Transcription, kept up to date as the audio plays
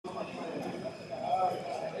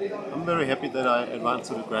I'm very happy that I advanced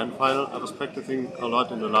to the grand final. I was practicing a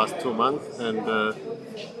lot in the last 2 months, and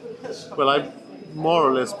well, I more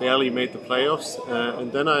or less barely made the playoffs,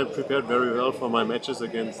 and then I prepared very well for my matches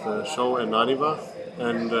against Show and Naniva,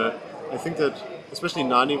 and I think that especially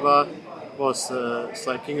Naniva was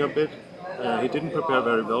slacking a bit. He didn't prepare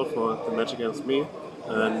very well for the match against me,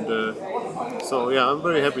 and so yeah, I'm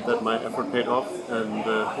very happy that my effort paid off, and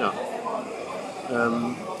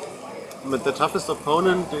but the toughest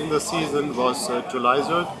opponent in the season was July.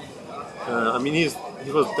 I mean,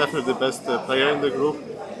 he was definitely the best player in the group.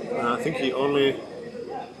 I think he only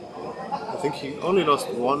lost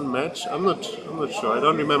one match. I'm not sure. I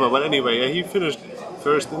don't remember. But anyway, yeah, he finished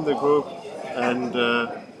first in the group, and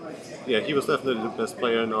yeah, he was definitely the best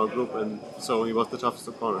player in our group, and so he was the toughest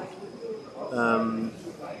opponent. Um,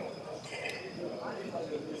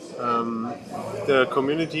 the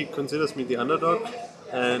community considers me the underdog,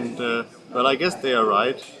 and well, I guess they are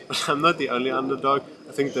right. But I'm not the only underdog.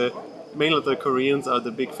 I think mainly the Koreans are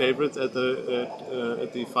the big favorites at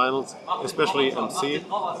the finals, especially MC,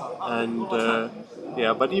 and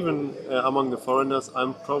yeah. But even among the foreigners,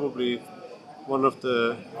 I'm probably one of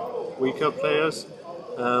the weaker players.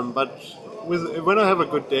 But when I have a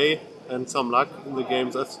good day and some luck in the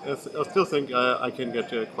games, I still think I can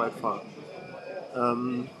get quite far.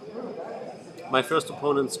 My first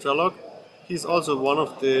opponent, Strelok, he's also one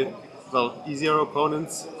of the easier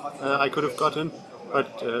opponents I could have gotten, but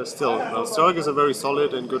still, Strelok is a very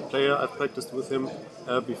solid and good player. I've practiced with him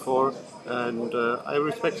before, and I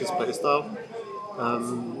respect his playstyle.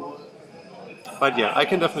 But yeah, I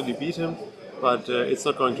can definitely beat him, but it's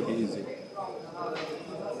not going to be easy.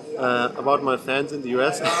 About my fans in the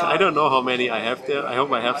US, I don't know how many I have there. I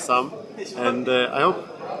hope I have some, and I hope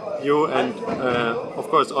you and of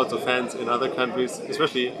course also fans in other countries,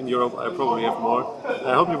 especially in Europe, I probably have more.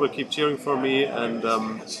 I hope you will keep cheering for me, and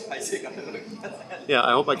yeah,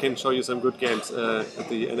 I hope I can show you some good games at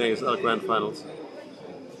the NASL Grand Finals.